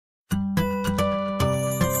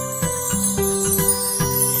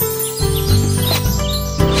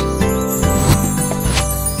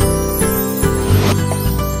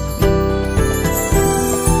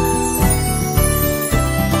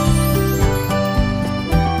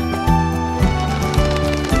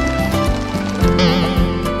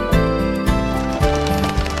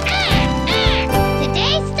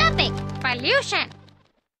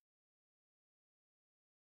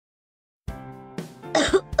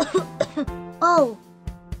Oh,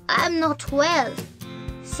 I'm not well.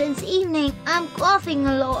 Since evening, I'm coughing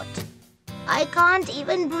a lot. I can't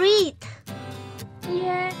even breathe.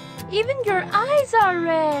 Yeah, even your eyes are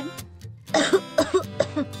red.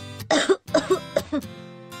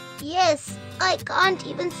 Yes, I can't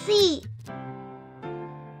even see.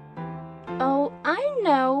 Oh, I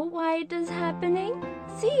know why it is happening.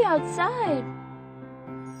 See outside.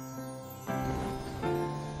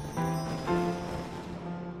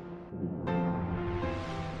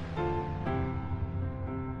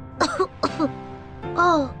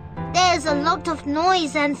 Oh, there's a lot of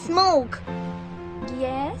noise and smoke.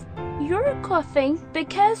 Yes, you're coughing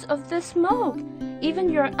because of the smoke. Even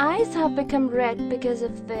your eyes have become red because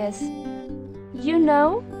of this. You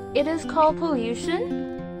know, it is called pollution.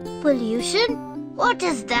 Pollution? What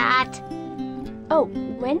is that? Oh,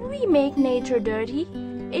 when we make nature dirty,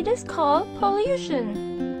 it is called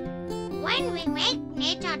pollution. When we make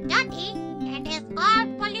nature dirty, it is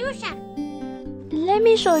called pollution. Let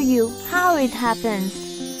me show you how it happens.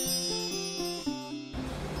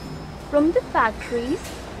 From the factories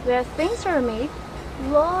where things are made, a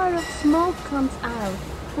lot of smoke comes out,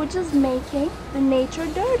 which is making the nature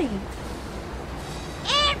dirty.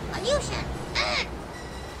 Air pollution.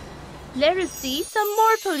 Let us see some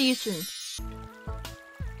more pollution.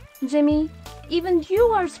 Jimmy, even you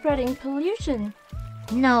are spreading pollution.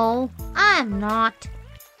 No, I'm not.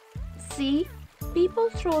 See, people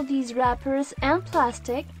throw these wrappers and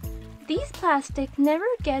plastic. These plastic never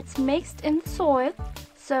gets mixed in the soil,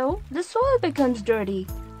 so the soil becomes dirty.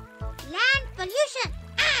 Land pollution.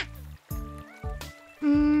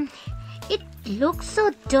 It looks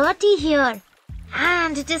so dirty here.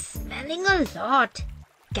 And it is smelling a lot.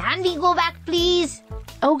 Can we go back, please?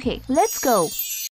 Okay, let's go.